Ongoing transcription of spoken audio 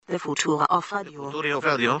The future of radio. The future of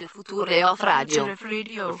radio. The future of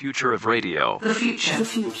radio. The future of radio. The future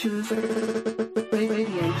of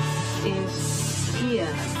radio is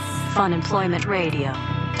here.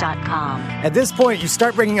 Funemploymentradio.com. At this point, you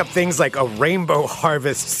start bringing up things like a rainbow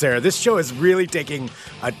harvest, Sarah. This show is really taking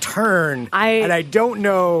a turn, and I don't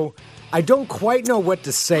quite know what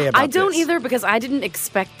to say about this. I don't either, because I didn't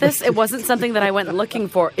expect this. It wasn't something that I went looking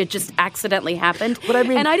for. It just accidentally happened. But I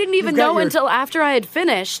mean, and I didn't even know until after I had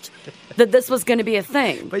finished that this was going to be a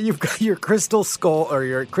thing. But you've got your crystal skull, or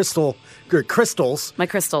your crystals. My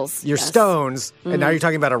crystals. Your stones, and now you're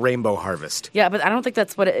talking about a rainbow harvest. Yeah, but I don't think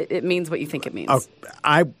that's what it means, what you think it means. Oh,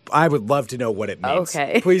 I would love to know what it means.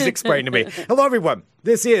 Okay. Please explain to me. Hello, everyone.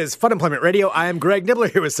 This is Fun Employment Radio. I am Greg Nibbler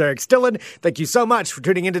here with Sarah Dillon. Thank you so much for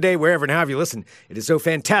tuning in today, wherever and however you listen. It is so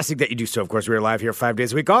fantastic that you do so. Of course, we are live here 5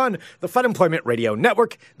 days a week on the Fun Employment Radio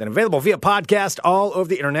Network, then available via podcast all over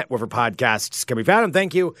the internet, wherever podcasts can be found. And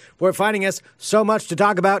thank you for finding us. So much to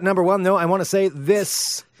talk about. Number one, though, I want to say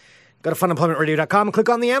this. Go to funemploymentradio.com and click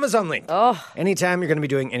on the Amazon link. Oh. Anytime you're going to be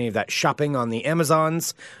doing any of that shopping on the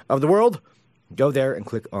Amazons of the world, go there and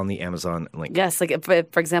click on the Amazon link. Yes, like if,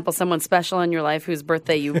 for example, someone special in your life whose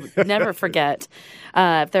birthday you never forget,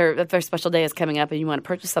 if their special day is coming up and you want to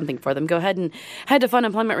purchase something for them, go ahead and head to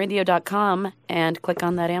funemploymentradio.com and click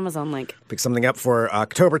on that Amazon link. Pick something up for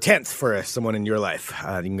October 10th for someone in your life.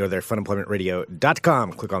 You can go there,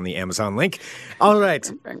 funemploymentradio.com, click on the Amazon link. All right.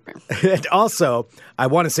 And also, I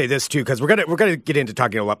want to say this too, because we're gonna get into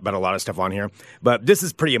talking about a lot of stuff on here, but this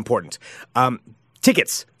is pretty important.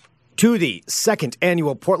 Tickets to the second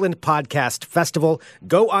annual Portland Podcast Festival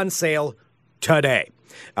go on sale today.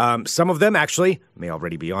 Some of them actually may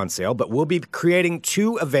already be on sale, but we'll be creating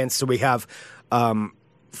two events. So we have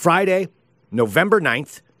Friday, November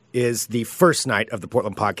 9th, is the first night of the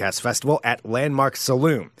Portland Podcast Festival at Landmark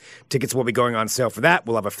Saloon. Tickets will be going on sale for that.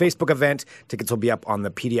 We'll have a Facebook event. Tickets will be up on the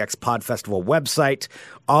PDX Pod Festival website.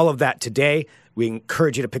 All of that today. We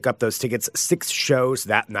encourage you to pick up those tickets. 6 shows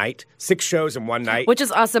that night. 6 shows in one night. Which is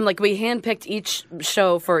awesome. Like, we handpicked each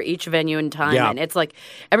show for each venue and time. Yeah. And it's like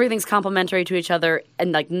everything's complementary to each other.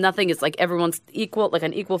 And like nothing is like everyone's equal, like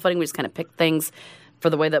on equal footing. We just kind of picked things for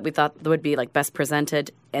the way that we thought would be like best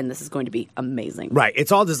presented. And this is going to be amazing. Right.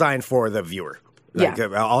 It's all designed for the viewer.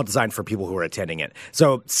 All designed for people who are attending it.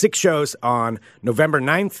 So 6 shows on November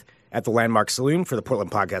 9th at the Landmark Saloon for the Portland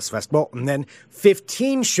Podcast Festival. And then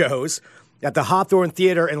 15 shows at the Hawthorne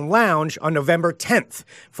Theater and Lounge on November 10th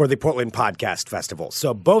for the Portland Podcast Festival.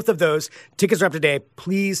 So both of those tickets are up today.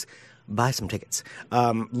 Please buy some tickets.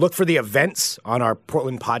 Look for the events on our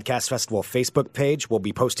Portland Podcast Festival Facebook page. We'll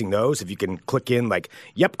be posting those. If you can click in like,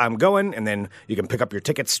 yep, I'm going, and then you can pick up your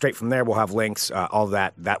tickets straight from there. We'll have links. All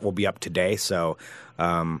that will be up today. So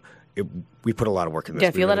we put a lot of work in this. Yeah,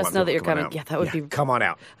 if you let us know that you're coming, that would be... Come on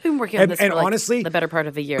out. We've been working on this for honestly, the better part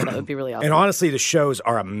of a year. That would be really awesome. And honestly, the shows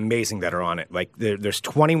are amazing that are on it. Like, there's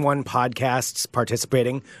 21 podcasts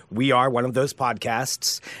participating. We are one of those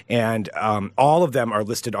podcasts. And all of them are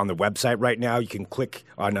listed on the website right now. You can click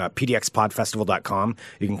on pdxpodfestival.com.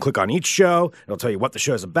 You can click on each show. It'll tell you what the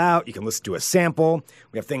show's about. You can listen to a sample.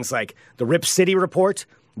 We have things like the Rip City Report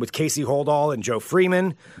with Casey Holdall and Joe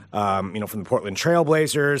Freeman, from the Portland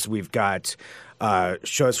Trailblazers. We've got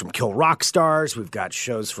shows from Kill Rock Stars. We've got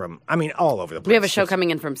shows from, all over the place. We have a show coming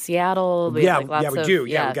in from Seattle. We do.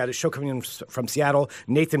 We got a show coming in from Seattle.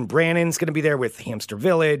 Nathan Brannon's going to be there with Hamster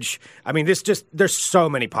Village. There's so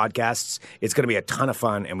many podcasts. It's going to be a ton of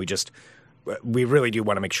fun, and we really do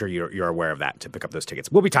want to make sure you're aware of that to pick up those tickets.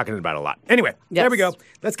 We'll be talking about it a lot. Anyway, There we go.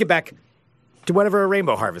 Let's get back to whatever a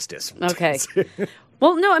rainbow harvest is. Okay.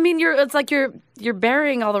 Well, no, it's like you're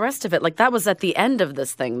burying all the rest of it. Like, that was at the end of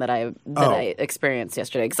this thing that I experienced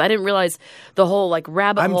yesterday, because I didn't realize the whole like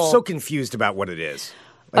rabbit hole. I'm so confused about what it is.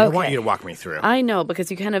 I want you to walk me through. I know, because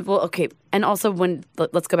you kind of and also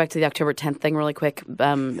let's go back to the October 10th thing really quick.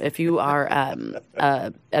 If you are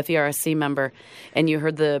a FERSC member and you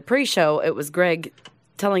heard the pre-show, it was Greg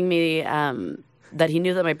telling me that he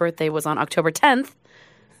knew that my birthday was on October 10th.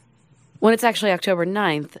 When it's actually October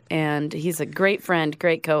 9th, and he's a great friend,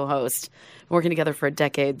 great co-host, working together for a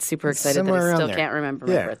decade. Super excited that I still can't remember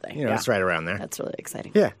my birthday. It's right around there. That's really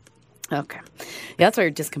exciting. Yeah. Okay. Yeah, that's why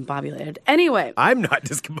you're discombobulated. Anyway. I'm not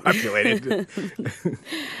discombobulated.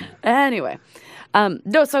 Anyway. So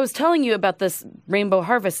I was telling you about this rainbow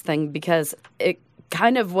harvest thing because it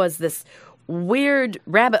kind of was this weird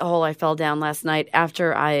rabbit hole I fell down last night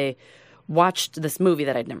after I watched this movie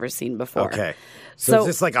that I'd never seen before. Okay. So is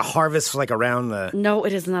this like a harvest like around the... No,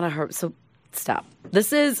 it is not a harvest. So stop.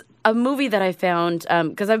 This is a movie that I found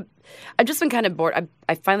because I've just been kind of bored.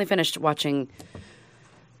 I finally finished watching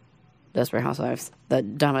Desperate Housewives. The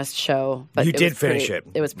dumbest show. But You it did was finish pretty-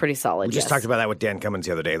 it. It was pretty solid, We just yes. talked about that with Dan Cummins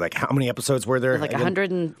the other day. Like, how many episodes were there? Like again?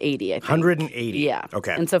 180, I think. 180. Yeah.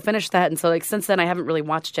 Okay. And so finished that. And so like since then I haven't really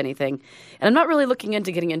watched anything. And I'm not really looking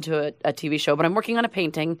into getting into a TV show, but I'm working on a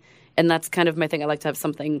painting. And that's kind of my thing. I like to have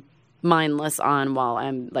something mindless on while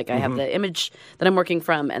I'm like I have the image that I'm working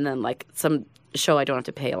from and then like some show I don't have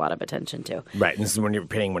to pay a lot of attention to. Right. And this is when you're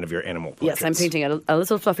painting one of your animal portraits. Yes, I'm painting a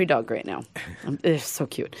little fluffy dog right now. It's so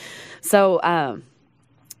cute. So I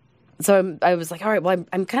was like, all right, well,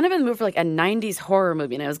 I'm kind of in the mood for like a 90s horror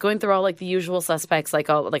movie. And I was going through all like the usual suspects, like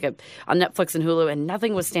all like on Netflix and Hulu, and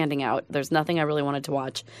nothing was standing out. There's nothing I really wanted to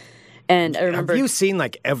watch. And I remember. Have you seen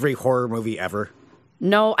like every horror movie ever?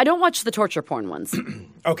 No, I don't watch the torture porn ones.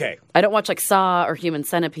 Okay. I don't watch like Saw or Human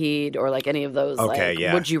Centipede or like any of those. Okay, like,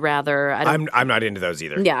 yeah. Would You Rather? I'm not into those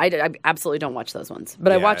either. Yeah, I absolutely don't watch those ones.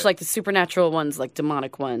 But I Yeah. watch like the supernatural ones, like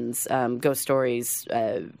demonic ones, ghost stories,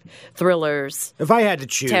 thrillers. If I had to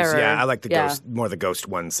choose, Terror. yeah, I like the Yeah. ghost, more the ghost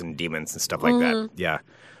ones and demons and stuff like that. Yeah.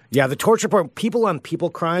 Yeah, the torture porn, people on people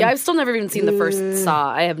crime. Yeah, I've still never even seen the first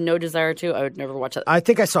Saw. I have no desire to. I would never watch it. I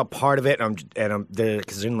think I saw part of it, and I'm there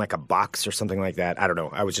because they're in like a box or something like that. I don't know.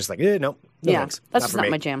 I was just like, no Yeah, thanks. that's Not just for not me.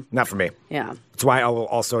 my jam. Not for me. Yeah. That's why I will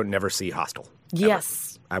also never see Hostel. Ever.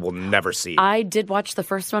 Yes. I will never see. I did watch the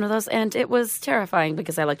first one of those, and it was terrifying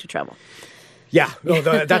because I like to travel. Yeah, no,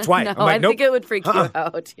 that's why. No, I'm like, I nope. think it would freak you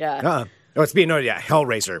out. Yeah. Oh, it's being noted. Yeah,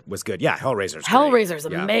 Hellraiser was good. Yeah, Hellraiser's great. Hellraiser's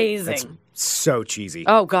Yeah. amazing. It's so cheesy.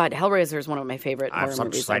 Oh, God. Hellraiser is one of my favorite I have horror some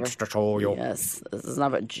movies ever. sights to show you. Yes. This is not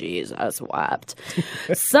about Jesus wept.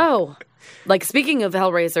 So, like, speaking of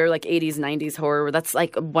Hellraiser, like 80s, 90s horror, that's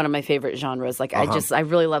like one of my favorite genres. Like, I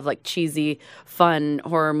really love like cheesy, fun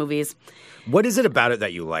horror movies. What is it about it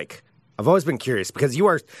that you like? I've always been curious because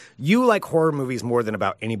you like horror movies more than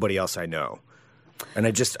about anybody else I know. And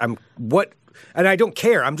and I don't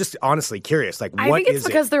care. I'm just honestly curious. Like, what is I think it's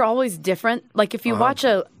because they're always different. Like, if you watch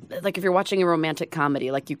if you're watching a romantic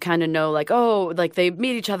comedy, like you kind of know, like, oh, like they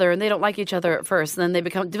meet each other and they don't like each other at first, and then they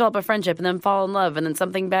develop a friendship and then fall in love, and then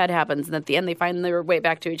something bad happens, and at the end they find their way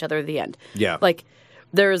back to each other at the end. Yeah. Like,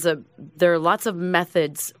 there are lots of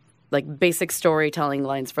methods, like basic storytelling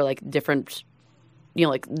lines for like different,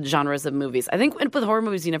 like genres of movies. I think with horror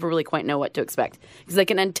movies, you never really quite know what to expect because they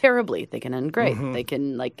can end terribly. They can end great. They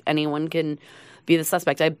can, like, anyone can be the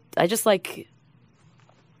suspect. I just like,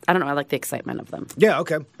 I don't know. I like the excitement of them. Yeah,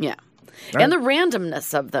 okay. Yeah. And the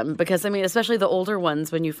randomness of them because, I mean, especially the older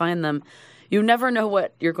ones, when you find them, you never know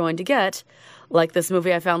what you're going to get. Like this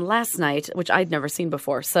movie I found last night, which I'd never seen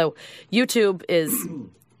before. So YouTube is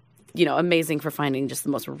amazing for finding just the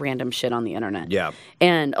most random shit on the internet. Yeah.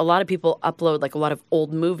 And a lot of people upload like a lot of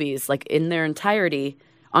old movies like in their entirety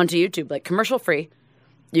onto YouTube, like commercial free.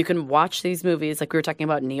 You can watch these movies, like we were talking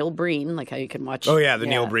about Neil Breen, like how you can watch. Oh, yeah, the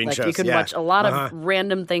Neil Breen like shows. You can Yeah. watch a lot of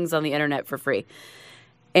random things on the internet for free.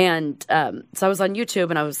 And so I was on YouTube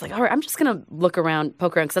and I was like, all right, I'm just going to look around,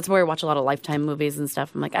 poke around, because that's where I watch a lot of Lifetime movies and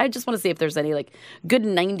stuff. I'm like, I just want to see if there's any like good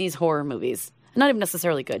 90s horror movies. Not even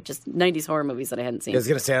necessarily good, just 90s horror movies that I hadn't seen. I was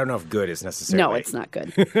going to say, I don't know if good is necessarily No, it's not good.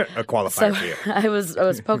 a qualifier So for you. I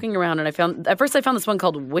was poking around and I found this one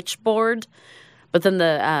called Witchboard, but then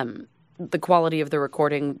the quality of the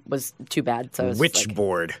recording was too bad. So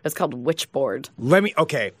Witchboard. It's called Witchboard.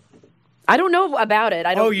 Okay. I don't know about it.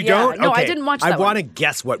 I don't. Oh, you don't? No, Okay. I didn't watch that I want to one.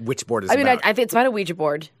 guess what Witchboard is I mean, about. I think it's about a Ouija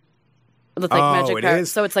board with like magic it powers.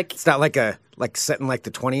 is? So it's like It's not like set in like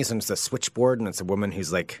the 20s and it's a switchboard and it's a woman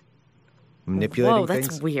who's like manipulating whoa, that's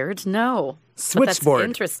things. weird. No, But Switchboard. That's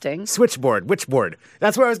interesting. Switchboard. Witchboard.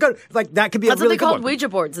 That's where I was going. Like, that could be That's a really what they good called one. Ouija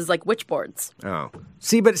boards. Is like witch boards. Oh.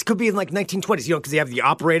 See, but it could be in like 1920s, because you have the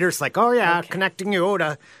operators like, oh, yeah, connecting you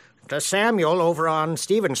to Samuel over on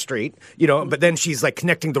Stephen Street, but then she's like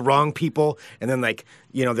connecting the wrong people. And then like,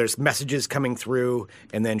 there's messages coming through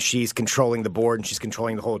and then she's controlling the board and she's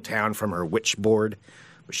controlling the whole town from her witch board.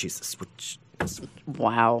 But she's the switch.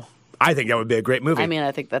 Wow. I think that would be a great movie. I mean,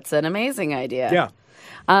 I think that's an amazing idea. Yeah.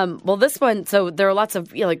 Well, this one, so there are lots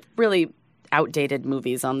of like really outdated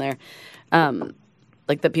movies on there,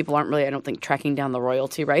 like that people aren't really, I don't think, tracking down the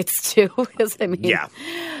royalty rights to. Because I mean, Yeah.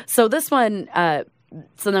 So this one,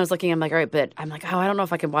 so then I was looking, I'm like, all right, but I'm like, I don't know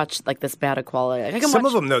if I can watch like this bad a quality. I can Some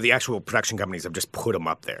watch, of them, though, the actual production companies have just put them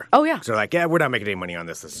up there. Oh, yeah. So they're like, yeah, we're not making any money on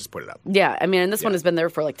this. Let's just put it up. Yeah, I mean, and this one has been there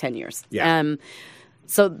for like 10 years. Yeah.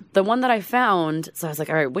 So the one that I found, so I was like,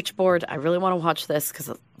 all right, Witchboard, I really want to watch this because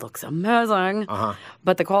it looks amazing.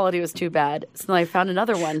 But the quality was too bad. So then I found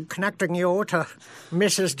another one. Connecting you to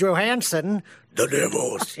Mrs. Johansson, the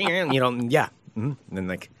devil's. Yeah. And then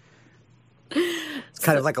like, it's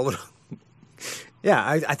kind of like a little. Yeah,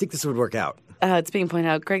 I think this would work out. It's being pointed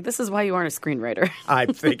out, Greg, this is why you aren't a screenwriter. I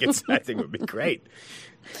think it would be great.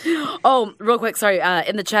 Oh, real quick, sorry.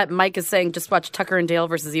 In the chat, Mike is saying just watch Tucker and Dale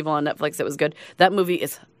versus Evil on Netflix. It was good. That movie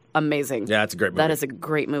is amazing. Yeah, it's a great movie. That is a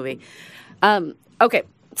great movie. Okay,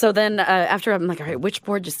 so then after I'm like, all right,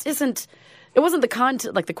 Witchboard just isn't. It wasn't the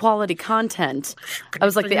content, like the quality content. I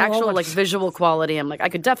was like the actual like visual quality. I'm like, I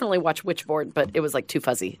could definitely watch Witchboard, but it was like too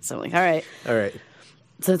fuzzy. So I'm like, all right.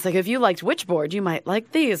 So it's like, if you liked Witchboard, you might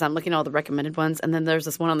like these. I'm looking at all the recommended ones, and then there's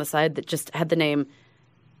this one on the side that just had the name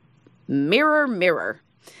Mirror Mirror.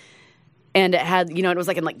 And it had, it was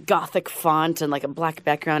like in like gothic font and like a black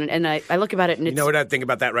background. And I look about it and it's... You know what I think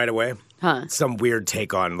about that right away? Huh? Some weird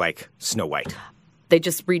take on like Snow White. They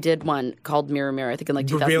just redid one called Mirror Mirror, I think in like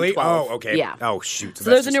 2012. Really? Oh, okay. Yeah. Oh, shoot. So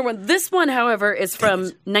there's a new one. This one, however, is from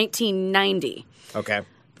 1990. Okay.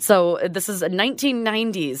 So this is a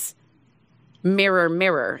 1990s Mirror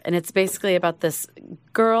Mirror. And it's basically about this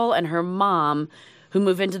girl and her mom who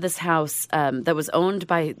move into this house that was owned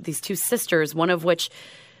by these two sisters, one of which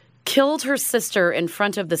killed her sister in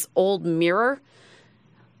front of this old mirror.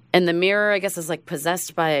 And the mirror, I guess, is like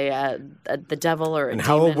possessed by the devil or a And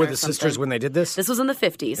how old were the something. sisters when they did this? This was in the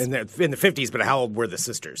 50s. In the 50s, but how old were the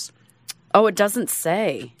sisters? Oh, it doesn't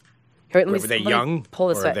say. Here, Were they young? Pull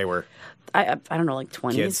this or up. they were I don't know, like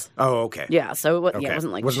 20s. kids? Oh, okay. Yeah, so it Okay.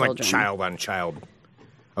 wasn't like wasn't children. like child on child.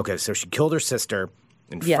 Okay, so she killed her sister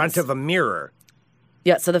in Yes. front of a mirror.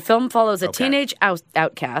 Yeah, so the film follows a Okay. teenage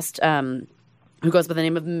outcast who goes by the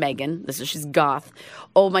name of Megan. She's goth.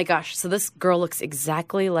 Oh my gosh! So this girl looks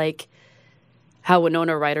exactly like how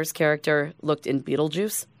Winona Ryder's character looked in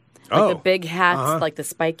Beetlejuice. Like the big hats, like the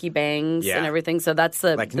spiky bangs Yeah. and everything. So that's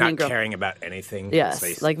the Like main not girl. caring about anything. Yes,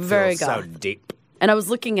 They like feel very so goth. deep. And I was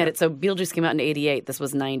looking at it. So Beetlejuice came out in '88. This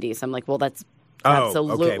was '90. So I'm like, well, that's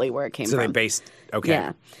absolutely where it came so from. So they based. Okay.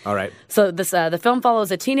 Yeah. All right. So this the film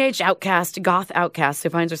follows a teenage goth outcast who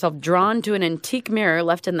finds herself drawn to an antique mirror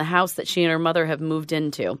left in the house that she and her mother have moved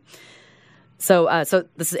into. So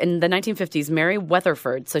this is in the 1950s. Mary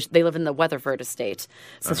Weatherford. So they live in the Weatherford estate.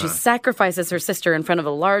 So she sacrifices her sister in front of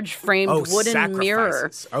a large framed wooden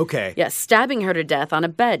mirror. Okay. Yeah, stabbing her to death on a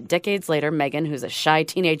bed. Decades later, Megan, who's a shy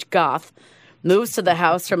teenage goth, moves to the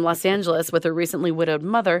house from Los Angeles with her recently widowed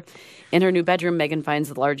mother. In her new bedroom, Megan finds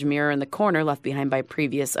the large mirror in the corner left behind by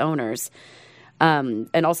previous owners.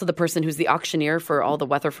 And also the person who's the auctioneer for all the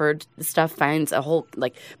Weatherford stuff finds a whole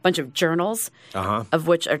bunch of journals, of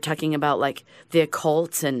which are talking about like the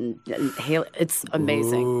occult and it's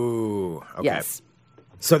amazing. Ooh. Okay. Yes.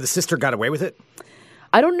 So the sister got away with it?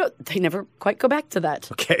 I don't know. They never quite go back to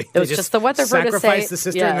that. Okay. It was just the Weatherford estate. Sacrificed the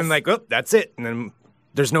sister and Yes. then like, oh, that's it. And then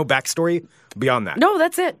there's no backstory beyond that. No,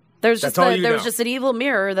 that's it. There was That's just all you there was know. just an evil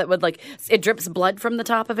mirror that would it drips blood from the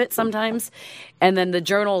top of it sometimes, and then the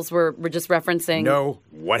journals were just referencing. No,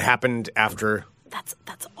 what happened after? That's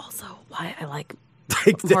also why I like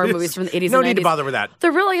horror movies from the 80s. No and 90s. need to bother with that.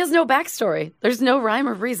 There really is no backstory. There's no rhyme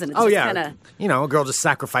or reason. It's Oh just yeah, kinda, a girl just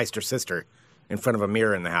sacrificed her sister in front of a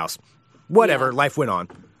mirror in the house. Whatever, Yeah. life went on.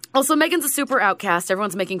 Also, Megan's a super outcast.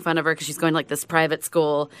 Everyone's making fun of her because she's going to this private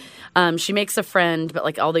school. She makes a friend,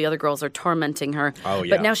 but all the other girls are tormenting her. Oh,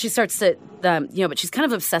 yeah. But now she starts to, but she's kind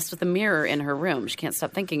of obsessed with the mirror in her room. She can't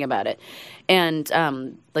stop thinking about it. And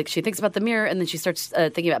she thinks about the mirror, and then she starts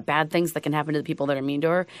thinking about bad things that can happen to the people that are mean to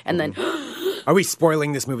her. And then, Are we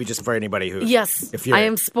spoiling this movie just for anybody who? Yes, if you're, I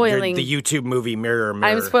am spoiling the YouTube movie Mirror Mirror.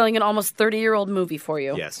 I am spoiling an almost 30-year-old movie for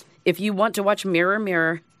you. Yes. If you want to watch Mirror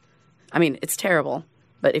Mirror, I mean, it's terrible.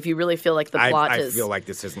 But if you really feel like the plot I is... feel like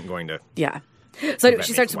this isn't going to. Yeah. So that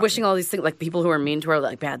she me starts from wishing all these things, people who are mean to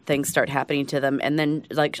her, bad things start happening to them. And then,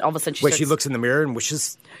 all of a sudden Wait, she looks in the mirror and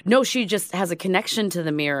wishes. No, she just has a connection to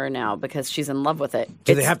the mirror now because she's in love with it.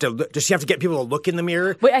 Does she have to get people to look in the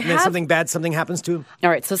mirror? Wait, and then something happens to him? All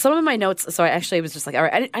right, so some of my notes, so I was just all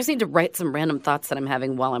right, I just need to write some random thoughts that I'm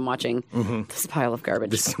having while I'm watching this pile of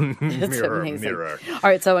garbage. This It's mirror, amazing. mirror. All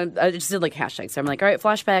right, so I just did hashtags. So I'm all right,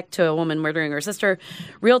 flashback to a woman murdering her sister.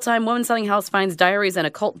 Real time, woman selling house finds diaries and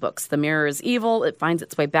occult books. The mirror is evil. It finds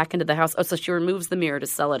its way back into the house. Oh, so she removes the mirror to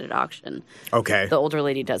sell it at auction. Okay. The older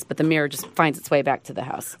lady does, but the mirror just finds its way back to the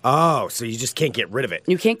house. Oh, so you just can't get rid of it.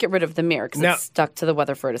 You can't get rid of the mirror because Now- it's stuck to the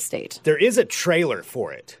Weatherford estate. There is a trailer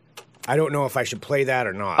for it. I don't know if I should play that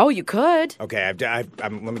or not. Oh, you could. Okay,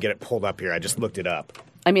 let me get it pulled up here. I just looked it up.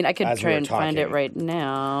 I mean, I could As we try were and find it talking. right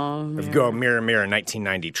now. Go Mirror Mirror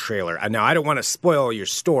 1990 trailer. Now, I don't want to spoil your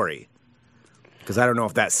story because I don't know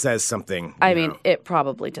if that says something. I you mean, know. it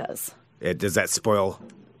probably does. Does that spoil?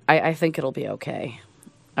 I think it'll be okay.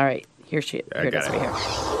 All right, here it is got right it. here.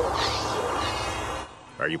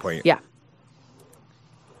 Are you playing it? Yeah.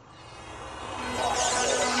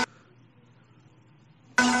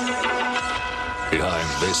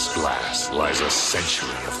 Behind this glass lies a century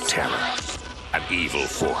of terror. An evil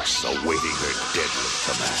force awaiting her deadly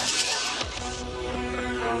command.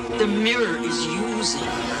 The mirror is using.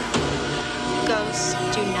 Ghosts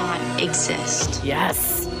do not exist.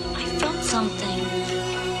 Yes. I felt something.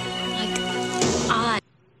 Like, odd.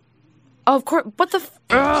 Oh, of course. What the?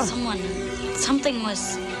 Something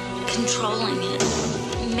was controlling it,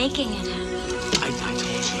 making it happen. I told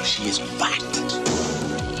you, she is whacked.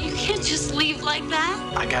 You can't just leave like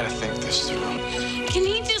that. I gotta think this through. Can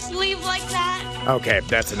he just leave like that? Okay,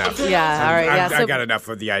 that's enough. Yeah, all right. Yeah, I got enough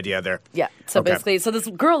of the idea there. Yeah. So Okay. basically, so this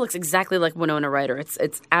girl looks exactly like Winona Ryder.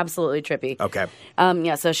 It's absolutely trippy. Okay.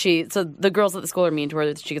 Yeah. So the girls at the school are mean to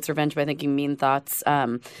her. She gets revenge by thinking mean thoughts.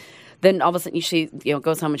 Then all of a sudden she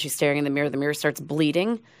goes home and she's staring in the mirror. The mirror starts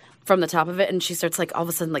bleeding from the top of it, and she starts like all of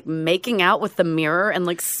a sudden like making out with the mirror and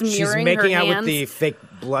like smearing She's making her out hands with the fake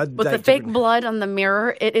blood. with the fake blood on the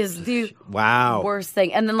mirror. It is the Wow. worst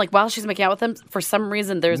thing. And then like while she's making out with him, for some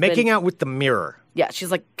reason there's Making been, out with the mirror. Yeah,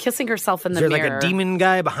 she's like kissing herself in Is the there mirror. like a demon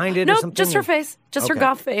guy behind it or No, something? just her face. Just her Okay.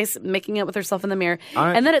 goth face, making out with herself in the mirror. All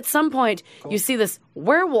right. And then at some point, you see this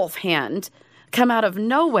werewolf hand come out of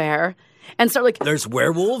nowhere and start like... There's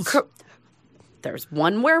werewolves? There's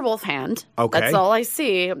one werewolf hand. Okay. That's all I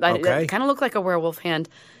see. Okay. It kind of looked like a werewolf hand.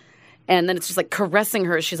 And then it's just like caressing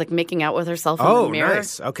her as she's like making out with herself in the Oh, mirror.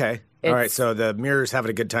 nice. Okay. All right, It's- so the mirror's having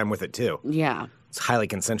a good time with it too. Yeah. It's highly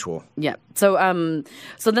consensual. Yeah. So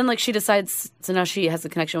so then like she decides, so now she has a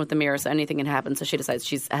connection with the mirror, so anything can happen. So she decides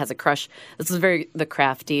she has a crush. This is very The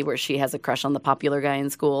Crafty, where she has a crush on the popular guy in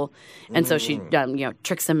school. And so she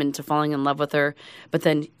tricks him into falling in love with her, but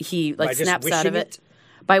then he like By just snaps out of wishing it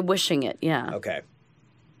by wishing it. Yeah. Okay.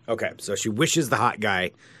 Okay, so she wishes the hot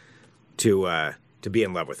guy to be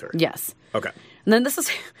in love with her. Yes. Okay. And then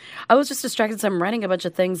I was just distracted, so I'm writing a bunch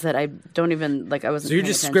of things that I don't even, like, I wasn't So you're paying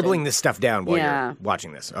just attention. scribbling this stuff down while Yeah. you're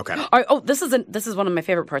watching this. Okay. All right, this is one of my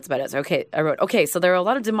favorite parts about it. So, okay, I wrote, so there are a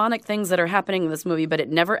lot of demonic things that are happening in this movie, but it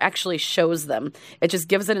never actually shows them. It just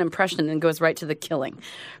gives an impression and goes right to the killing.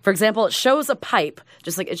 For example, it shows a pipe,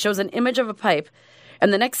 just like it shows an image of a pipe,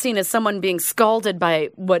 and the next scene is someone being scalded by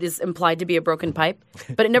what is implied to be a broken pipe,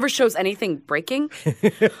 but it never shows anything breaking.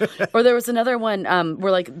 Or there was another one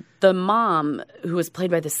where, like, the mom, who was played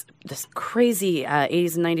by this crazy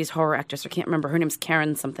 80s and 90s horror actress, I can't remember, her name's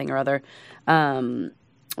Karen something or other,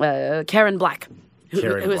 Karen Black, who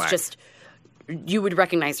is Black. just, you would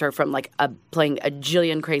recognize her from, like, playing a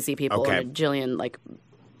jillion crazy people Okay. and a jillion, like,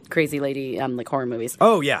 crazy lady, like, horror movies.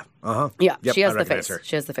 Oh, yeah. Uh-huh. Yeah, Yep, she has I the recognize face. her.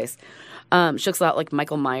 She has the face. She looks a lot like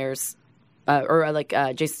Michael Myers, or like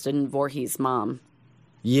Jason Voorhees' mom.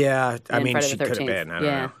 Yeah, I in mean, Friday she the could have 13th. been. I don't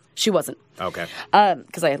know. She wasn't. Okay.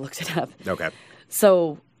 Because I had looked it up. Okay.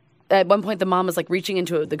 So at one point, the mom is like reaching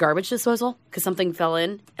into the garbage disposal because something fell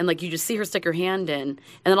in, and like you just see her stick her hand in, and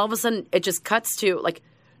then all of a sudden it just cuts to like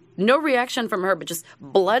no reaction from her, but just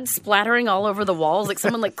blood splattering all over the walls, like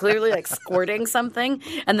someone like clearly like squirting something,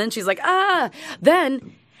 and then she's like,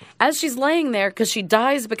 Then as she's laying there, because she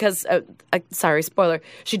dies because, sorry, spoiler,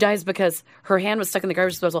 she dies because her hand was stuck in the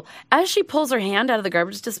garbage disposal. As she pulls her hand out of the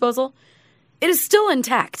garbage disposal, it is still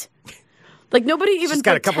intact. Like nobody even She's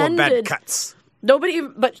got a couple of bad pretended- cuts. Nobody,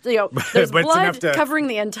 but there's But it's blood enough to- covering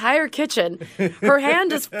the entire kitchen. Her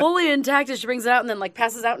hand is fully intact as she brings it out, and then like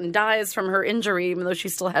passes out and dies from her injury, even though she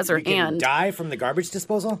still has her You can hand. die from the garbage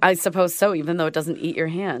disposal? I suppose so, even though it doesn't eat your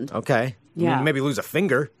hand. Okay. Yeah. I mean, maybe lose a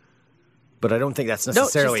finger, but I don't think that's No,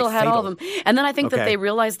 necessarily she still had fatal. all of them. And then I think that Okay. they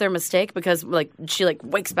realized their mistake because like she like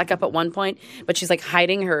wakes back up at one point, but she's like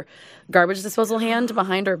hiding her garbage disposal hand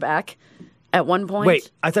behind her back at one point. Wait,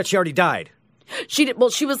 I thought she already died. She did. Well,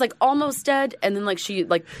 she was like almost dead, and then like she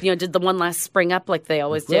like did the one last spring up like they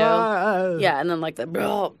always do. Yeah, and then like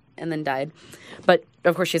and then died. But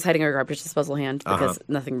of course, she's hiding her garbage disposal hand because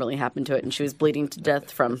nothing really happened to it, and she was bleeding to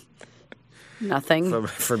death from nothing.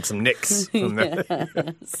 From some nicks. From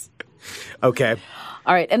Okay.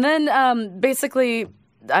 All right, and then basically,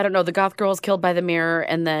 I don't know, the goth girl is killed by the mirror,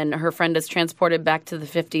 and then her friend is transported back to the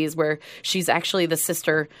 50s where she's actually the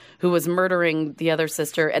sister who was murdering the other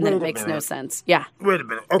sister, and then it makes no sense. Yeah. Wait a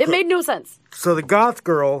minute. Okay. It made no sense. So the goth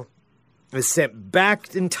girl is sent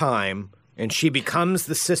back in time, and she becomes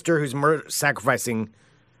the sister who's sacrificing.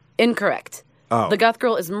 Incorrect. Oh. The goth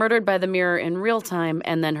girl is murdered by the mirror in real time,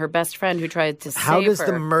 and then her best friend who tried to save her. How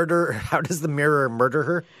does the mirror murder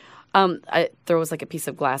her? There was like a piece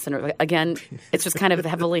of glass in her. Again, it's just kind of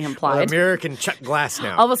heavily implied. Well, the mirror can chuck glass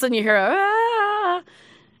now. All of a sudden you hear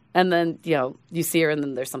and then, you see her and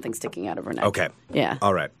then there's something sticking out of her neck. Okay. Yeah.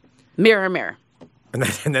 All right. Mirror, mirror. And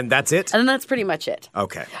then that's it? And then that's pretty much it.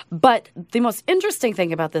 Okay. But the most interesting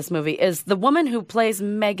thing about this movie is the woman who plays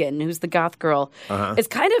Megan, who's the goth girl, is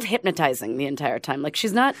kind of hypnotizing the entire time. Like,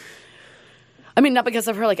 she's not... I mean, not because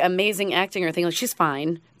of her, like, amazing acting or anything. Like, she's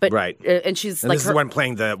fine. But, right. And she's, and like... this is the one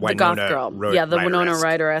playing the Winona goth girl. Ryder-esque. The Winona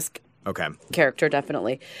Ryder-esque character,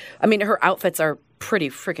 definitely. I mean, her outfits are pretty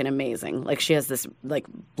freaking amazing. Like, she has this, like,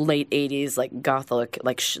 late 80s, like, goth look.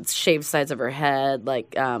 Like, shaved sides of her head.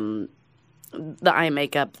 Like, the eye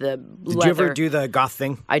makeup, the leather. Did you ever do the goth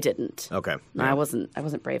thing? I didn't. Okay. No, I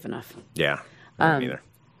wasn't brave enough. Yeah. I don't either.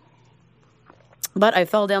 But I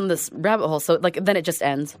fell down this rabbit hole, so, like, then it just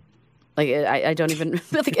ends. Like, I don't even...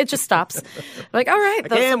 like, it just stops. Like, all right.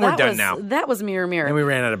 And we're done now. That was Mirror Mirror. And we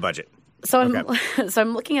ran out of budget. So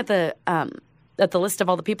I'm looking at the list of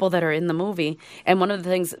all the people that are in the movie, and one of the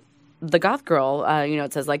things, the goth girl,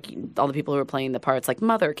 it says, like, all the people who are playing the parts, like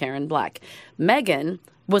Mother, Karen Black. Megan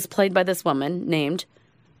was played by this woman named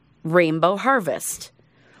Rainbow Harvest.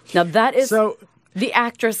 Now, that is the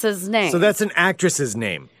actress's name. So that's an actress's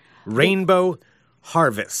name. Rainbow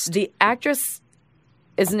Harvest. The actress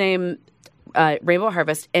is named Rainbow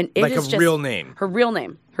Harvest, and it like is a just real name. Her real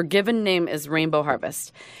name. Her given name is Rainbow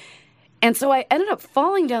Harvest. And so I ended up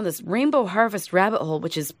falling down this Rainbow Harvest rabbit hole,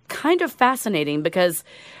 which is kind of fascinating because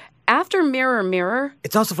after Mirror Mirror...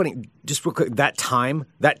 It's also funny, just real quick, that time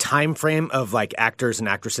frame of, like, actors and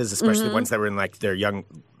actresses, especially ones that were in, like, their young,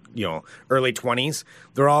 early 20s,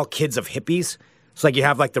 they're all kids of hippies. So, like, you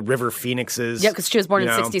have, like, the River Phoenixes. Yeah, because she was born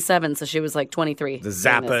in 67, so she was, like, 23. The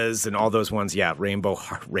Zappas and all those ones. Yeah, Rainbow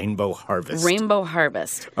Harvest. Rainbow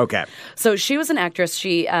Harvest. Okay. So she was an actress.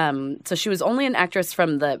 She was only an actress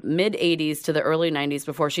from the mid-'80s to the early 90s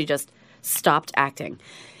before she just stopped acting.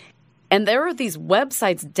 And there are these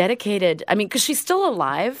websites dedicated, I mean, because she's still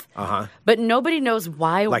alive, but nobody knows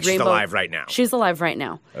why Like she's alive right now. She's alive right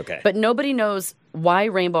now. Okay. But nobody knows why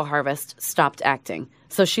Rainbow Harvest stopped acting.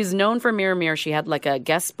 So she's known for Mirror Mirror. She had, like, a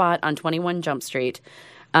guest spot on 21 Jump Street.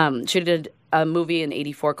 She did a movie in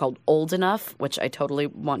 '84 called Old Enough, which I totally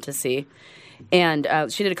want to see. And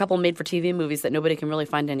she did a couple made-for-TV movies that nobody can really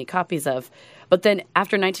find any copies of. But then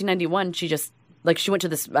after 1991, she just, like, she went to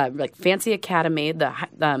this, fancy academy,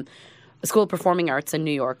 the School of Performing Arts in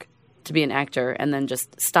New York, to be an actor, and then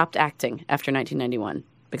just stopped acting after 1991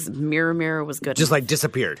 because Mirror Mirror was good. Just, like,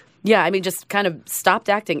 disappeared. Yeah, I mean, just kind of stopped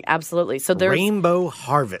acting, absolutely. So there's Rainbow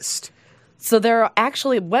Harvest. So there are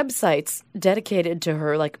actually websites dedicated to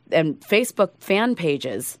her, like, and Facebook fan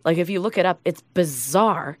pages. Like, if you look it up, it's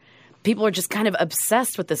bizarre. People are just kind of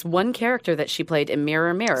obsessed with this one character that she played in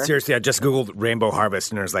Mirror Mirror. Seriously, I just Googled Rainbow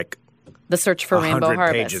Harvest, and there's, like, The Search for Rainbow 100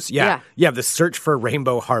 Harvest. pages. Yeah, The Search for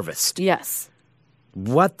Rainbow Harvest. Yes.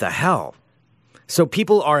 What the hell? So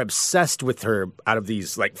people are obsessed with her out of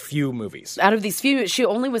these, like, few movies. Out of these few, she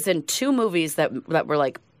only was in 2 movies that were,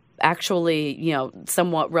 like, actually,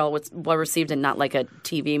 somewhat well received and not like a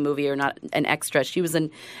TV movie or not an extra. She was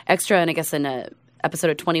an extra, and I guess in a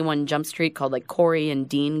episode of 21 Jump Street called, like, Corey and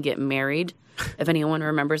Dean Get Married, if anyone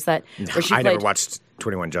remembers that. Where she never watched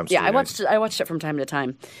 21 Jump Street. Yeah, I watched it from time to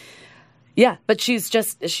time. Yeah, but she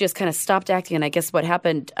just kind of stopped acting, and I guess what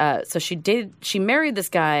happened, so she married this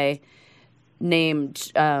guy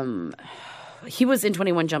named, he was in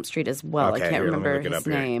 21 Jump Street as well. Okay, I can't remember his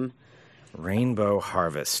here. name. Rainbow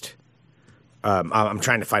Harvest. I'm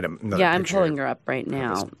trying to find another Yeah, I'm picture. pulling her up right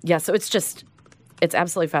now. Yeah, so it's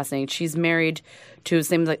absolutely fascinating. She's married to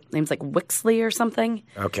his name's like Wixley or something.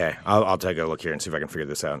 Okay, I'll take a look here and see if I can figure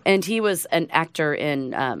this out. And he was an actor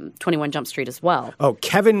in 21 Jump Street as well. Oh,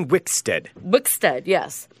 Kevin Wickstead. Wickstead,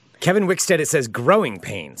 yes. Kevin Wickstead, it says Growing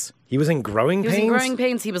Pains. He was in Growing Pains? He was in Growing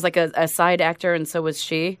Pains. He was like a side actor, and so was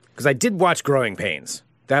she. Because I did watch Growing Pains.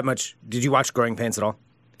 That much. Did you watch Growing Pains at all?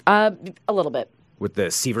 A little bit. With the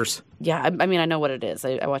Seavers? Yeah, I mean, I know what it is.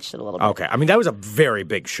 I watched it a little bit. Okay. I mean, that was a very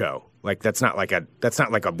big show. Like, that's not like a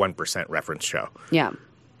 1% reference show. Yeah.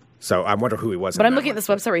 So I wonder who he was. But I'm looking at this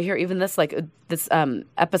website right here. Even this, like, this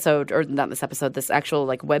episode, or not this episode, this actual,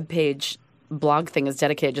 like, webpage blog thing is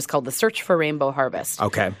dedicated, just called The Search for Rainbow Harvest.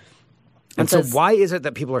 Okay. And so why is it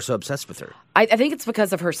that people are so obsessed with her? I think it's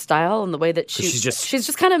because of her style and the way that she's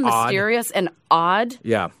just kind of mysterious and odd.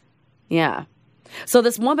 Yeah. Yeah. So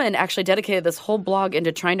this woman actually dedicated this whole blog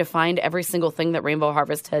into trying to find every single thing that Rainbow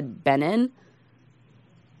Harvest had been in.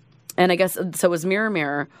 And I guess, so it was Mirror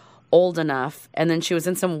Mirror, Old Enough, and then she was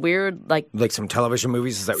in some weird, like some television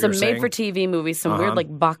movies, is that what you're saying? Some made-for-TV movies, some weird, like,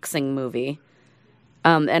 boxing movie.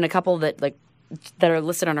 And a couple that are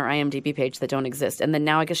listed on her IMDb page that don't exist. And then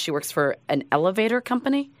now I guess she works for an elevator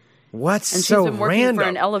company. What's and so she's been working random? for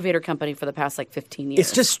an elevator company for the past, like, 15 years.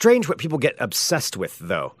 It's just strange what people get obsessed with,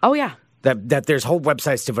 though. Oh, yeah. That there's whole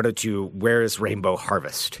websites devoted to where is Rainbow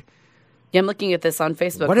Harvest. Yeah, I'm looking at this on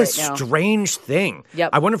Facebook What right a now. strange thing.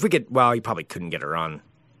 Yep. I wonder if we could. Well, you probably couldn't get her on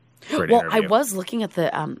for an Well, interview. I was looking at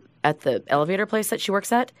the elevator place that she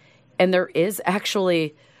works at, and there is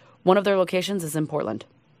actually one of their locations is in Portland.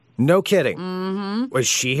 No kidding. Mm-hmm. Was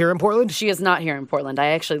she here in Portland? She is not here in Portland. I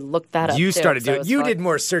actually looked that up. You too, started so doing. it's You fun. did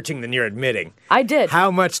more searching than you're admitting. I did.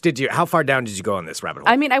 How far down did you go on this rabbit hole?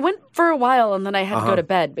 I mean, I went for a while, and then I had to go to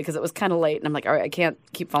bed because it was kind of late, and I'm like, all right, I can't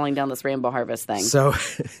keep falling down this Rainbow Harvest thing. So,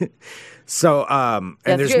 and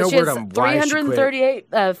there's no she word has on why she quit.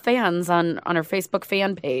 338 fans on her Facebook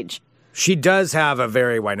fan page. She does have a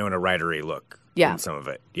very Winona Ryder-y look. Yeah. In some of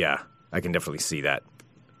it. Yeah, I can definitely see that.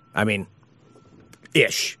 I mean,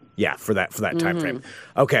 ish. Yeah, for that time frame.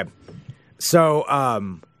 Okay. So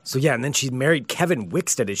yeah, and then she married Kevin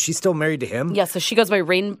Wickstead. Is she still married to him? Yeah, so she goes by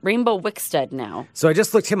Rainbow Wickstead now. So I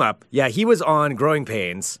just looked him up. Yeah, he was on Growing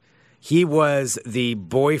Pains. He was the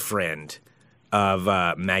boyfriend of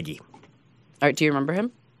Maggie. All right, do you remember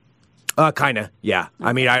him? Kinda. Yeah. Okay.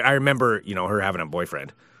 I mean, I remember her having a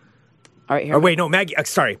boyfriend. All right, here. Oh wait, no, Maggie.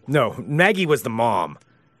 Sorry, no, Maggie was the mom.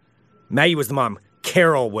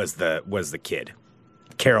 Carol was the kid.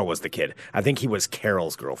 Carol was the kid. I think he was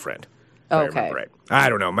Carol's girlfriend. If I remember right. I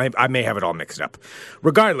don't know. I may have it all mixed up.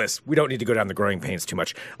 Regardless, we don't need to go down the Growing Pains too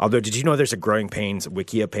much. Although, did you know there's a Growing Pains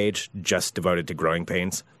Wikia page just devoted to Growing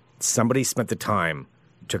Pains? Somebody spent the time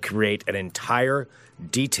to create an entire,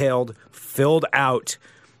 detailed, filled out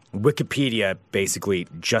Wikipedia, basically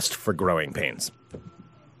just for Growing Pains.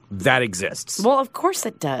 That exists. Well, of course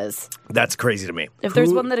it does. That's crazy to me. If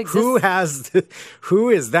there's one that exists, who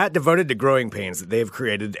is that devoted to Growing Pains that they've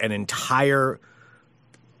created an entire,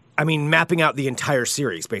 mapping out the entire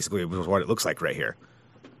series, basically, was what it looks like right here.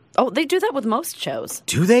 Oh, they do that with most shows.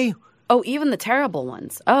 Do they? Oh, even the terrible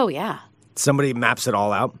ones. Oh, yeah. Somebody maps it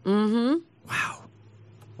all out? Mm-hmm. Wow.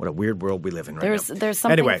 What a weird world we live in right now. There's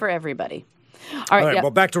something for everybody. All right,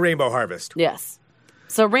 well, back to Rainbow Harvest. Yes.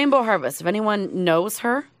 So Rainbow Harvest, if anyone knows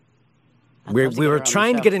her, we were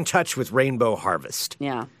trying to get in touch with Rainbow Harvest.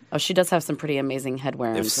 Yeah. Oh, she does have some pretty amazing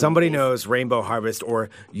headwear. If somebody knows Rainbow Harvest, or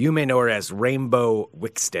you may know her as Rainbow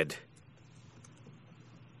Wickstead,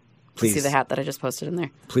 please see the hat that I just posted in there.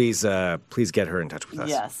 Please get her in touch with us.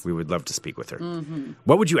 Yes. We would love to speak with her. Mm-hmm.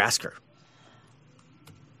 What would you ask her?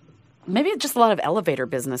 Maybe just a lot of elevator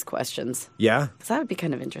business questions. Yeah? Because that would be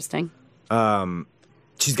kind of interesting.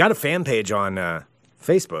 She's got a fan page on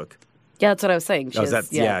Facebook. Yeah, that's what I was saying. She's she's got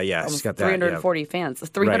that. 340 fans.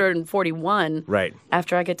 341 right.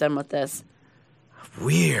 After I get done with this.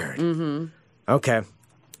 Weird. Mm-hmm. Okay.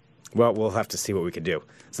 Well, we'll have to see what we can do.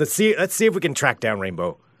 So let's see if we can track down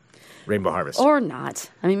Rainbow Harvest. Or not.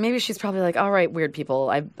 I mean, maybe she's probably like, all right, weird people.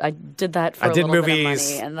 I did that for a little bit of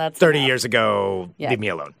money, and that's 30 enough. years ago. Yeah. Leave me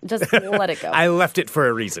alone. Just let it go. I left it for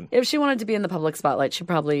a reason. If she wanted to be in the public spotlight, she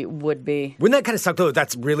probably would be. Wouldn't that kind of suck, though?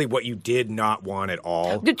 That's really what you did not want at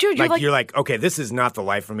all. Dude, you're like, okay, this is not the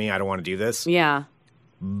life for me. I don't want to do this. Yeah.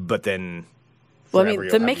 But then, well,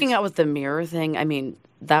 the making out with the mirror thing,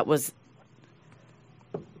 that was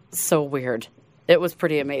so weird. It was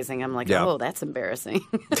pretty amazing. I'm like, oh, that's embarrassing.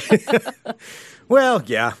 Well,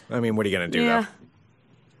 yeah. What are you going to do, though?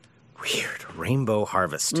 Weird. Rainbow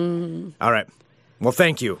Harvest. Mm-hmm. All right. Well,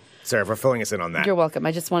 thank you, Sarah, for filling us in on that. You're welcome.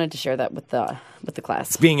 I just wanted to share that with the class.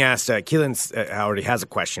 It's being asked, Keelan already has a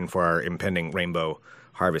question for our impending Rainbow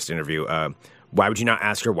Harvest interview. Why would you not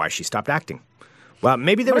ask her why she stopped acting? Well,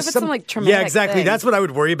 maybe there was some like traumatic Yeah, exactly. thing? That's what I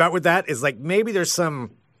would worry about with that, is like maybe there's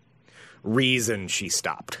some reason she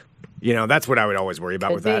stopped. That's what I would always worry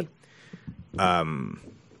about with that.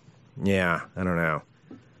 Yeah, I don't know.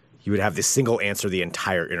 You would have this single answer the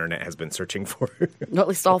entire internet has been searching for. Well, at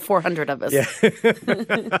least all 400 of us. Yeah.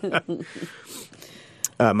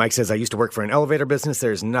 Mike says, I used to work for an elevator business.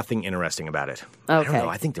 There's nothing interesting about it. Okay. I don't know.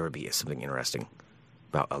 I think there would be something interesting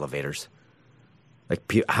about elevators. Like,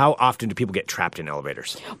 how often do people get trapped in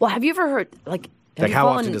elevators? Well, have you ever heard, how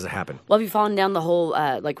often does it happen? Well, have you fallen down the whole,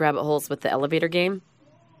 rabbit holes with the elevator game?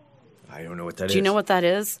 I don't know what that is. Do you know what that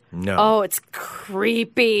is? No. Oh, it's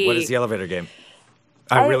creepy. What is the elevator game?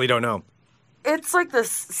 I really don't know. It's like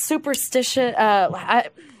this superstition. I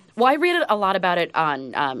read a lot about it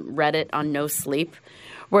on Reddit on No Sleep,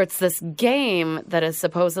 where it's this game that is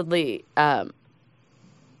supposedly some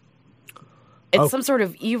sort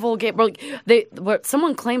of evil game.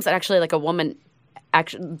 Someone claims that actually, like,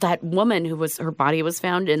 that woman her body was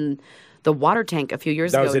found in the water tank a few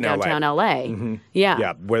years ago in downtown LA. Mm-hmm. Yeah.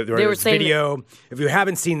 Yeah. Where there's video. If you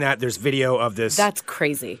haven't seen that, there's video of this. That's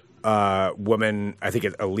crazy. Woman, I think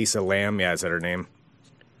it's Elisa Lam. Yeah, is that her name?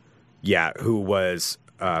 Yeah, who was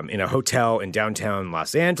in a hotel in downtown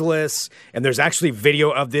Los Angeles, and there's actually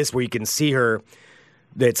video of this where you can see her.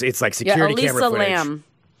 It's like security camera Elisa footage. Lamb.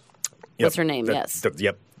 What's her name? Yes.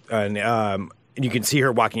 Yep. And you can see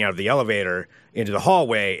her walking out of the elevator into the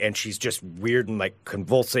hallway, and she's just weird and like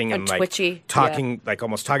convulsing and like twitchy. talking, like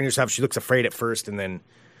almost talking to herself. She looks afraid at first,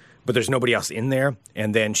 but there's nobody else in there.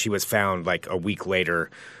 And then she was found like a week later.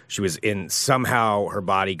 She was somehow her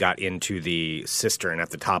body got into the cistern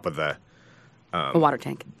at the top of the water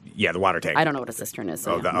tank. Yeah, the water tank. I don't know what a cistern is.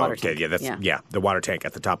 So water tank. Yeah, the water tank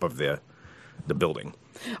at the top of the building.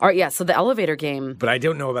 All right, yeah. So the elevator game. But I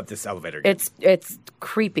don't know about this elevator game. It's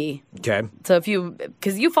creepy. Okay. So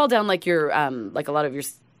because you fall down like your like a lot of your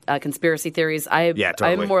conspiracy theories. Totally.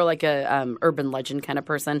 I'm more like a urban legend kind of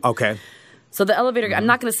person. Okay. So the elevator. I'm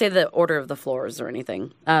not going to say the order of the floors or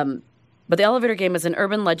anything. But the elevator game is an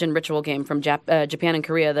urban legend ritual game from Japan and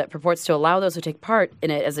Korea that purports to allow those who take part in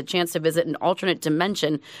it as a chance to visit an alternate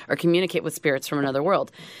dimension or communicate with spirits from another world.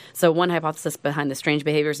 So one hypothesis behind the strange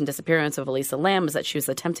behaviors and disappearance of Elisa Lamb is that she was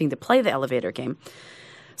attempting to play the elevator game.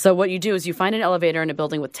 So what you do is you find an elevator in a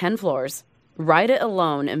building with 10 floors, ride it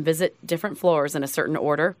alone, and visit different floors in a certain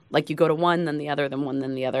order. Like you go to one, then the other, then one,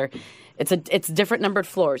 then the other. It's different numbered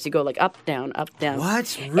floors. You go like up, down, up, down.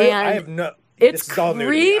 What? Really? I have no... It's This is all new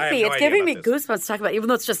to me. I have creepy. no It's idea giving me about this. goosebumps to talk about, even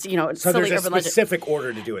though it's just, it's So silly there's a urban legend. specific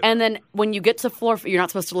order to do it. And then when you get to floor, you're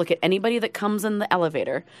not supposed to look at anybody that comes in the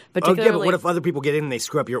elevator. Oh, Particularly, yeah, but what if other people get in and they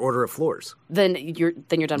screw up your order of floors? then you're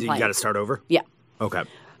done You playing. got to start over? Yeah. Okay.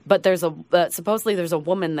 But there's supposedly there's a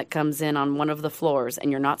woman that comes in on one of the floors,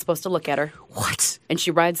 and you're not supposed to look at her. What? And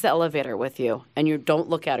she rides the elevator with you, and you don't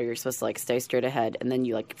look at her. You're supposed to like stay straight ahead, and then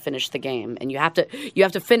you like finish the game, and you have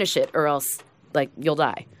to finish it, or else like you'll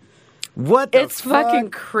die. What the It's fuck?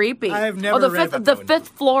 fucking creepy. I've never the read fifth, about the that one. fifth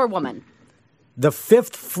floor woman. The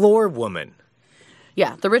fifth floor woman.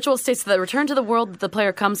 Yeah, the ritual states that return to the world that the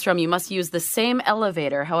player comes from, you must use the same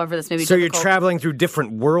elevator. However, this may be So difficult. you're traveling through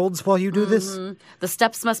different worlds while you do this? The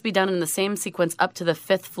steps must be done in the same sequence up to the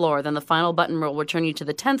 5th floor. Then the final button will return you to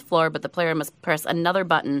the 10th floor, but the player must press another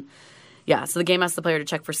button. Yeah, so the game asks the player to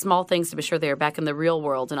check for small things to be sure they are back in the real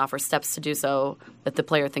world and offer steps to do so if the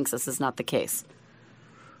player thinks this is not the case.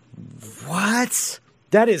 What?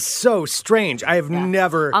 That is so strange. I have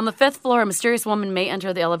never... On the 5th floor, a mysterious woman may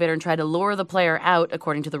enter the elevator and try to lure the player out.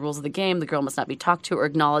 According to the rules of the game, the girl must not be talked to or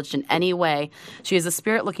acknowledged in any way. She is a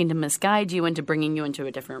spirit looking to misguide you into bringing you into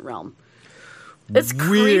a different realm. It's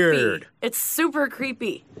Weird. creepy. It's super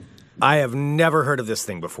creepy. I have never heard of this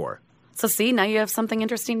thing before. So see, now you have something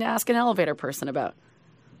interesting to ask an elevator person about.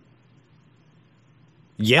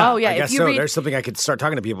 Yeah, Oh, yeah, I if guess you so. read- There's something I could start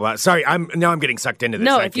talking to people about. Sorry, I'm getting sucked into this.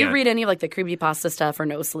 No, I if you can't. read any of like the creepypasta stuff or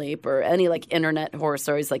No Sleep or any like internet horror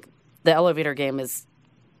stories, like the elevator game is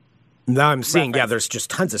Now I'm seeing, reference. there's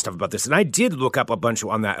just tons of stuff about this. And I did look up a bunch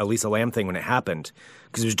on that Elisa Lamb thing when it happened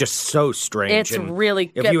because it was just so strange. it's And really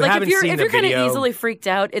good. If you like haven't if you're seen the kind video, of easily freaked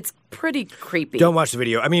out, it's pretty creepy. don't watch the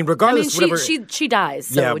video. I mean, regardless, whatever. she dies.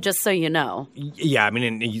 So Yeah. just so you know, Yeah, I mean,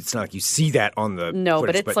 and it's not like you see that on the No, but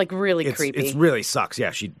footage, it's, like, really creepy. It really sucks.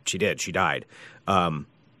 Yeah, she did. She died. The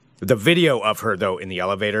video of her though in the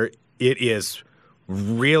elevator, it is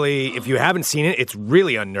really. If you haven't seen it, it's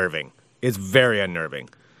really unnerving. It's very unnerving.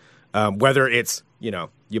 Whether it's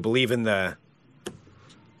you believe in the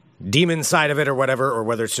demon side of it or whatever, or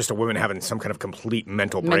whether it's just a woman having some kind of complete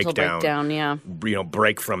mental breakdown. Yeah.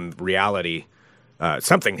 Break from reality.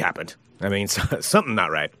 Something happened. I mean, something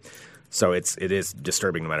not right. So it is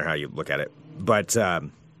disturbing no matter how you look at it. But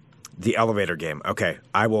the elevator game. Okay,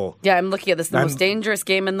 I will. Yeah, I'm looking at this. The most dangerous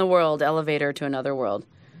game in the world: elevator to another world.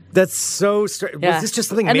 That's so strange. Yeah. Was this just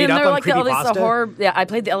something and made then up they're on like, oh, this is a creepypasta? horror. Yeah, I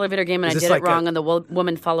played the elevator game and Is I this did like it wrong, a- and the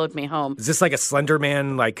woman followed me home. Is this like a Slender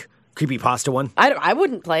Man like creepypasta one? I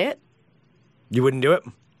wouldn't play it. You wouldn't do it?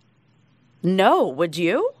 No, would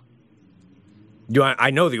you? I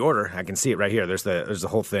know the order. I can see it right here. There's the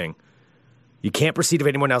whole thing. You can't proceed if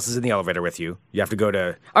anyone else is in the elevator with you. You have to go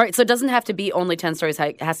to. All right, so it doesn't have to be only 10 stories high.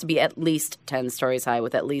 It has to be at least 10 stories high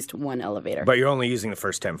with at least one elevator. But you're only using the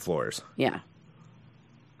first 10 floors. Yeah.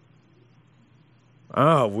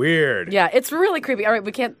 Oh, weird. Yeah, it's really creepy. All right,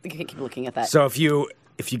 we can't keep looking at that. So if you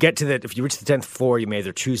reach the 10th floor, you may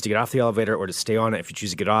either choose to get off the elevator or to stay on it. If you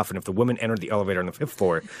choose to get off, and if the woman entered the elevator on the 5th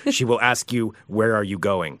floor, she will ask you, "Where are you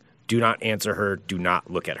going?" Do not answer her. Do not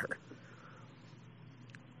look at her.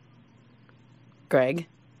 Greg?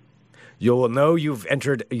 You will know you've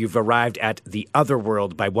arrived at the other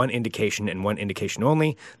world by one indication and one indication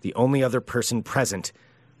only. The only other person present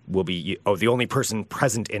will be you. Oh, the only person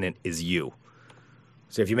present in it is you.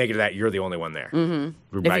 So if you make it to that, you're the only one there.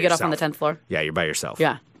 Mm-hmm. If you get off on the 10th floor? Yeah, you're by yourself.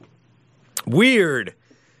 Yeah. Weird.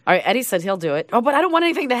 All right, Eddie said he'll do it. Oh, but I don't want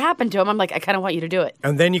anything to happen to him. I'm like, I kind of want you to do it.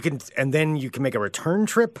 And then you can make a return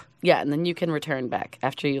trip? Yeah, and then you can return back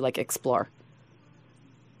after you, like, explore.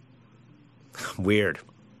 Weird.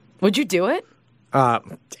 Would you do it? I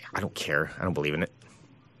don't care. I don't believe in it.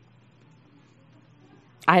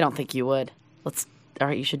 I don't think you would. All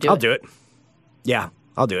right, you should do it. I'll do it. Yeah,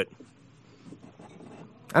 I'll do it.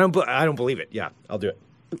 I don't believe it. Yeah, I'll do it.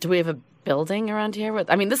 Do we have a building around here?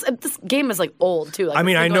 This game is, like, old, too. Like, I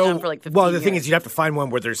mean, it's I been going know. on for, like, 15 well, the thing years. is, you'd have to find one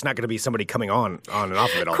where there's not going to be somebody coming on and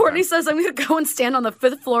off of it all Courtney the time. says, I'm going to go and stand on the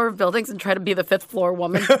 5th floor of buildings and try to be the 5th floor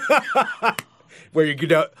woman. Where you could,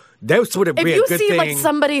 that would be If a you good see, thing. like,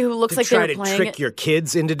 somebody who looks to like try they're to playing trick it. your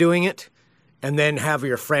kids into doing it, and then have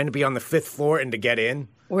your friend be on the 5th floor and to get in.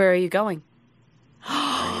 Where are you going? There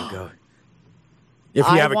you go. If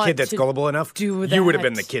you I have a want kid that's to gullible enough, do you would have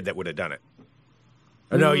been that. the kid that would have done it.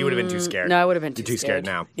 Oh, no, you would have been too scared. No, I would have been You're too scared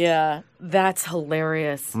now. Yeah, that's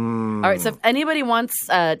hilarious. All right, so if anybody wants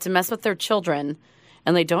to mess with their children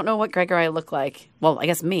and they don't know what Greg or I look like, well, I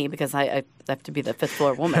guess me, because I have to be the 5th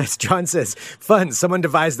floor woman. As John says, fun. Someone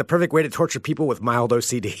devised the perfect way to torture people with mild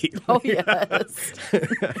OCD. Oh, yes.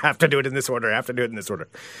 Have to do it in this order. Have to do it in this order.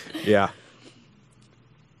 Yeah.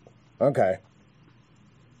 Okay.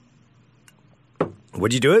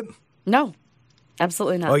 Would you do it? No,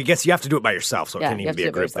 absolutely not. Oh, I guess you have to do it by yourself, so it yeah, can't you even have be to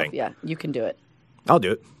a do it by group yourself. thing. Yeah, you can do it. I'll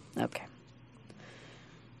do it. Okay.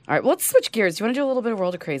 All right, well, let's switch gears. You want to do a little bit of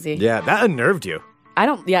World of Crazy? Yeah, that unnerved you. I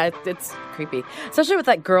don't, yeah, it's creepy. Especially with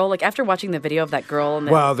that girl, like after watching the video of that girl. And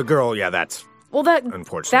Well, the girl, yeah, that's... that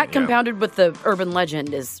unfortunate, that yeah. compounded with the urban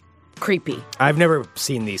legend is creepy. I've never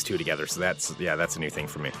seen these two together, so that's a new thing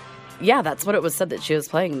for me. Yeah, that's what it was said that she was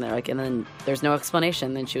playing there, like, and then there's no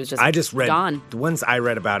explanation. Then she was just I just read gone. the ones I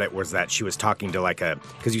read about it was that she was talking to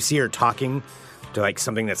because you see her talking to like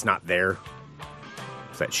something that's not there,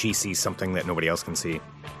 so that she sees something that nobody else can see.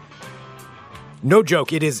 No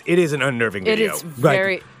joke, it is an unnerving It video. is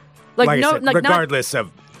very like I no said, like regardless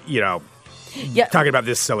of yeah. talking about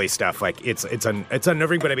this silly stuff, like it's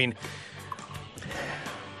unnerving. But I mean,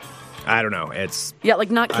 I don't know. It's Yeah, like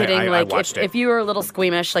not kidding. I like watched it. if you were a little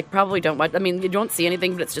squeamish, like probably don't watch. I mean, you don't see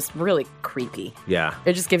anything, but it's just really creepy. yeah,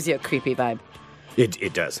 It just gives you a creepy vibe.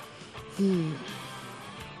 it does.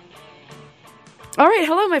 All right,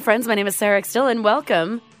 hello, my friends. My name is Sarah X. Dillon.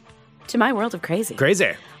 Welcome to my world of crazy.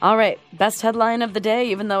 Crazy. All right, best headline of the day,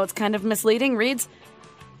 even though it's kind of misleading, reads,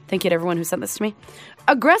 thank you to everyone who sent this to me.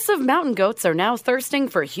 Aggressive mountain goats are now thirsting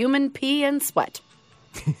for human pee and sweat.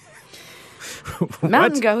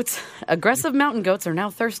 Aggressive mountain goats are now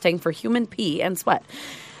thirsting for human pee and sweat.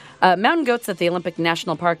 Mountain goats at the Olympic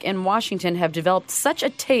National Park in Washington have developed such a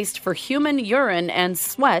taste for human urine and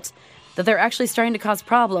sweat that they're actually starting to cause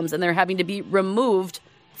problems and they're having to be removed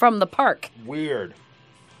from the park. Weird.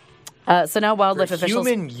 So now wildlife officials...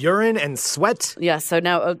 Human urine and sweat? Yeah, so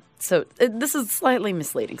now... this is slightly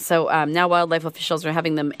misleading. So now wildlife officials are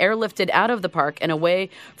having them airlifted out of the park and away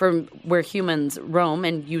from where humans roam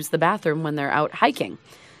and use the bathroom when they're out hiking.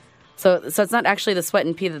 So it's not actually the sweat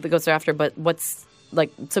and pee that the goats are after, but what's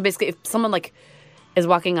like... So basically, if someone like is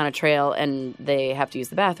walking on a trail and they have to use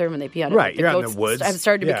the bathroom and they pee on it... Right, the you're out in goats the woods. have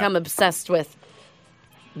started to Yeah. become obsessed with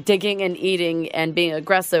digging and eating and being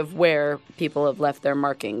aggressive where people have left their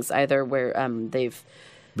markings, either where they've...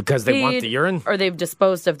 Because they want peed, the urine? or they've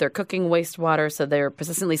disposed of their cooking wastewater, so they're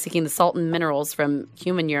persistently seeking the salt and minerals from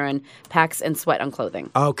human urine, packs, and sweat on clothing.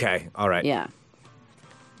 Okay, all right. Yeah.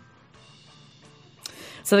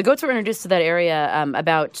 So the goats were introduced to that area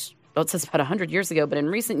it says about 100 years ago, but in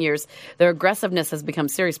recent years, their aggressiveness has become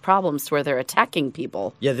serious problems to where they're attacking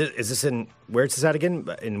people. Yeah, is this where is this at again?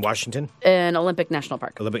 In Washington? In Olympic National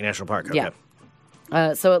Park. Olympic National Park, okay.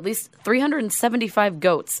 Yeah. So at least 375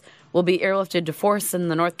 goats will be airlifted to forests in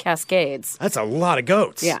the North Cascades. That's a lot of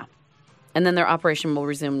goats. Yeah. And then their operation will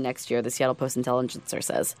resume next year, the Seattle Post-Intelligencer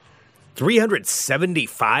says.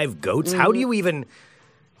 375 goats? Mm-hmm. How do you even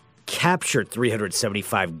capture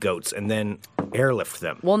 375 goats and then airlift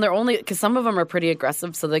them? Well, and they're only... Because some of them are pretty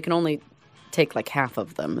aggressive, so they can only take like half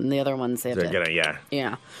of them. And the other ones, they have They're to... gonna, yeah.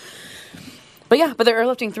 Yeah. But they're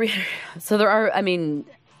airlifting 300... So there are, I mean,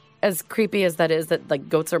 as creepy as that is, that like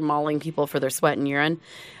goats are mauling people for their sweat and urine,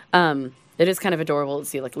 it is kind of adorable to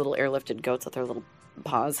see like little airlifted goats with their little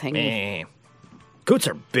paws hanging. Goats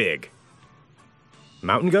are big.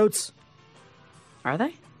 Mountain goats? Are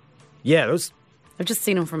they? Yeah, those... I've just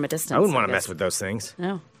seen them from a distance. I wouldn't want to guess. mess with those things.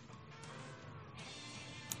 No.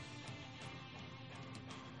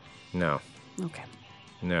 No. Okay.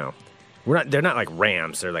 No. They're not like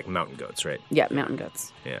rams, they're like mountain goats, right? Yeah, mountain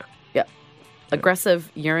goats. Yeah. Yeah.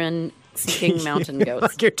 Aggressive urine-seeking mountain goats.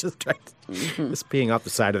 Like you're just trying to, just peeing off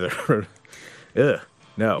the side of the road. Ugh.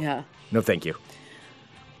 No. Yeah. No, thank you.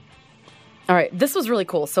 All right, this was really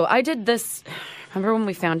cool. So I did this. Remember when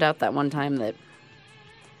we found out that one time that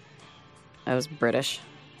I was British?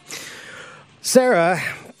 Sarah,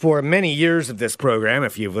 for many years of this program,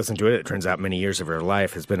 if you've listened to it, it turns out many years of her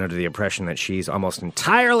life has been under the impression that she's almost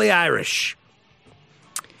entirely Irish.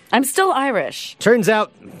 I'm still Irish. Turns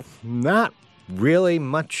out, not really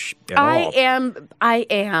much at all. I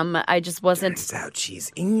am. I just wasn't. Turns out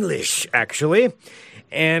she's English, actually.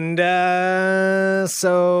 And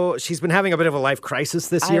so she's been having a bit of a life crisis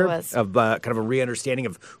this year. Of kind of a re-understanding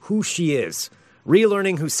of who she is.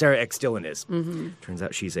 Relearning who Sarah X. Dillon is. Mm-hmm. Turns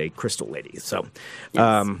out she's a crystal lady. So,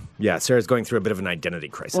 yes. Sarah's going through a bit of an identity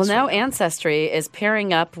crisis. Well, now Ancestry is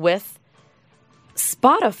pairing up with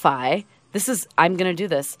Spotify. I'm going to do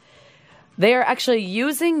this. They are actually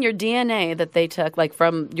using your DNA that they took, like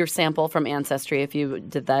from your sample from Ancestry, if you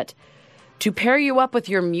did that, to pair you up with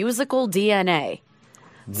your musical DNA.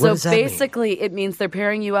 What does that basically, it means they're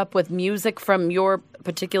pairing you up with music from your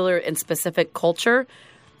particular and specific culture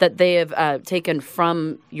that they have taken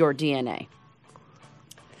from your DNA.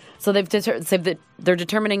 So they're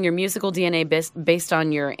determining your musical DNA based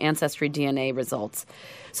on your Ancestry DNA results.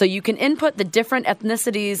 So you can input the different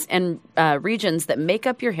ethnicities and regions that make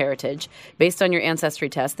up your heritage based on your Ancestry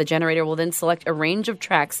test. The generator will then select a range of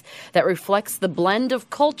tracks that reflects the blend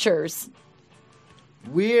of cultures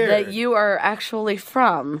that you are actually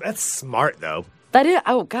from. That's smart, though. That is.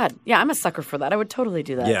 Oh, God. Yeah, I'm a sucker for that. I would totally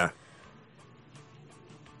do that. Yeah.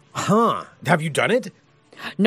 Huh. Have you done it?